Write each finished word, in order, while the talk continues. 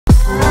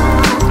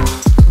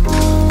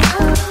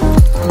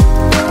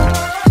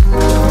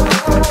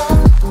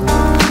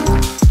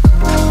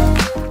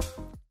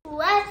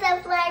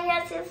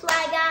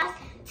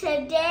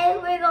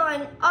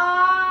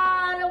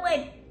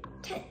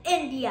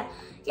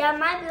Y'all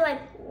might be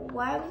like,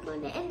 why are we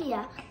going to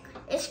India?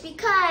 It's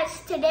because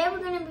today we're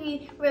going to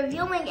be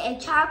reviewing a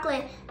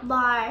chocolate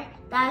bar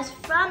that's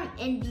from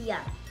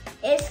India.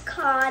 It's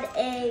called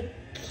a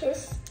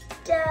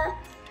Pista.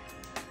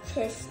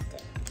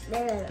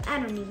 I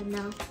don't even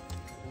know.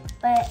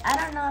 But I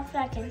don't know if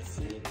I can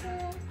see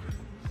that.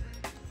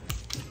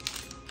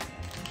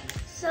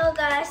 So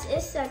guys,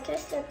 it's a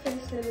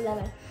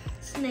Kesar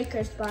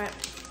Snickers bar.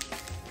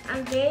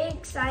 I'm very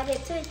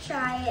excited to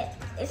try it.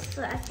 I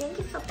think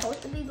it's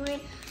supposed to be green.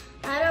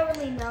 I don't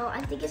really know. I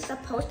think it's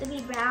supposed to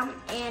be brown.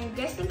 And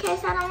just in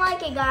case I don't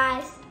like it,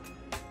 guys,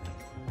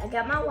 I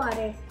got my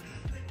water.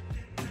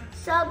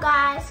 So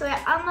guys, we're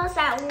almost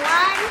at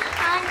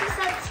 100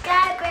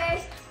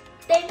 subscribers.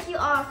 Thank you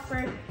all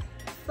for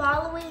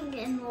following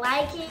and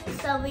liking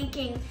so we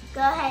can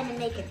go ahead and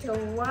make it to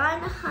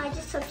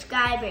 100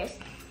 subscribers.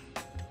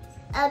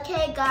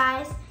 Okay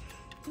guys,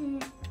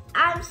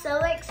 I'm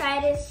so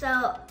excited.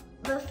 So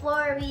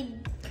before we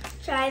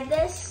try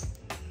this,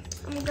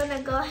 I'm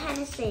gonna go ahead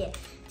and say it.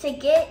 To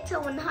get to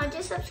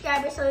 100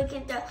 subscribers so we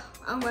can do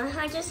a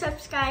 100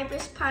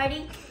 subscribers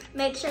party,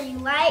 make sure you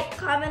like,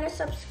 comment, and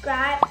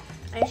subscribe,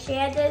 and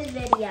share this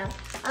video.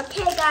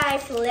 Okay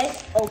guys,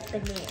 let's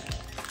open it.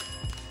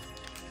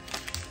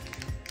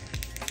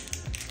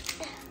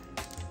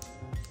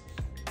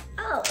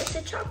 Oh, it's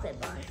a chocolate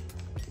bar.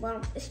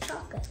 Well, it's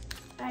chocolate.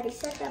 I already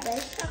said that, but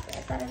it's chocolate.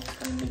 I thought it was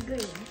gonna be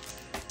green.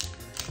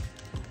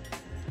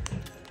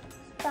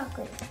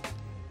 Chocolate.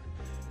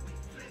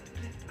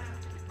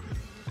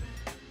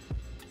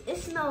 It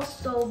smells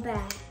so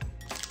bad.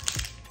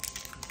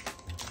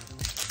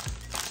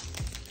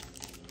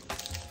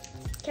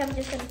 Okay, I'm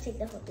just gonna take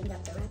the whole thing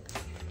out the wrap.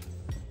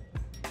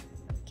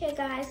 Okay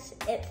guys,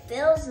 it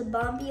feels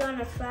bumpy on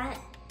the front,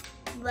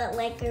 but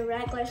like a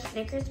regular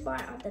Snickers bar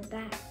on the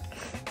back.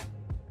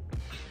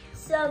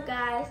 So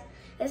guys,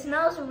 it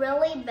smells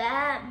really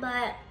bad,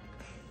 but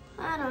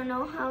I don't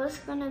know how it's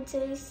gonna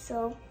taste,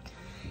 so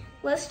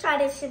let's try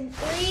this in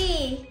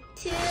 3,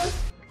 2,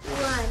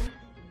 1.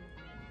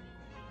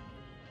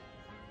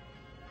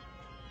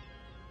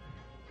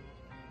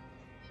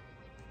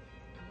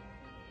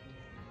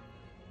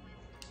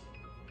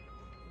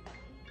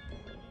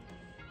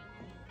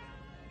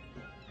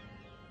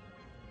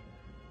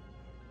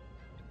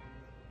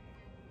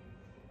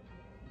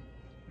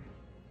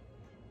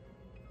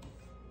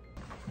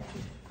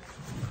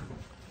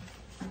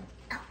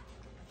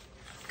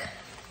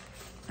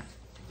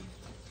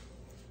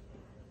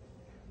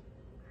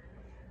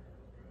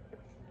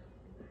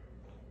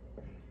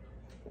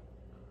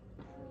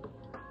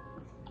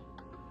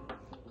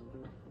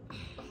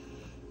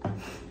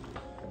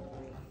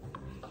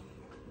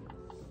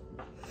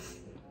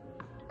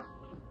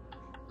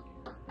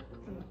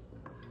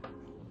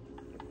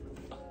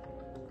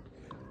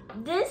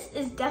 This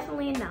is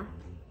definitely a no.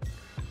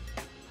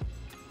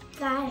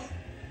 Guys,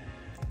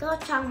 go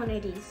try one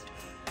of these.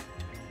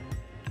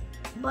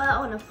 But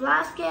on a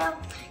fly scale,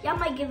 y'all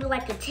might give it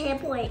like a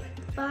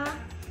 10.5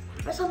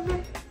 or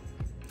something.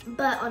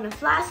 But on a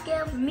fly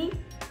scale, for me,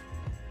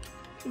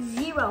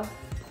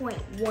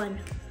 0.1.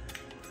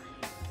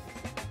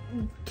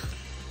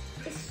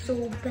 It's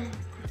so bad.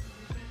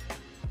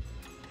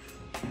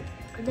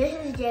 This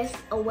is just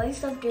a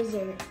waste of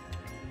dessert.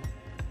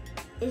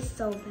 It's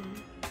so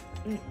bad.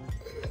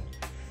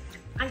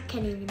 I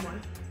can't anymore.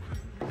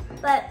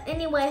 But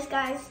anyways,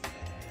 guys,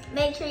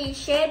 make sure you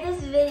share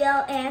this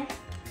video and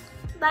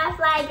bye,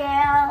 Fly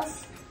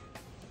Girls.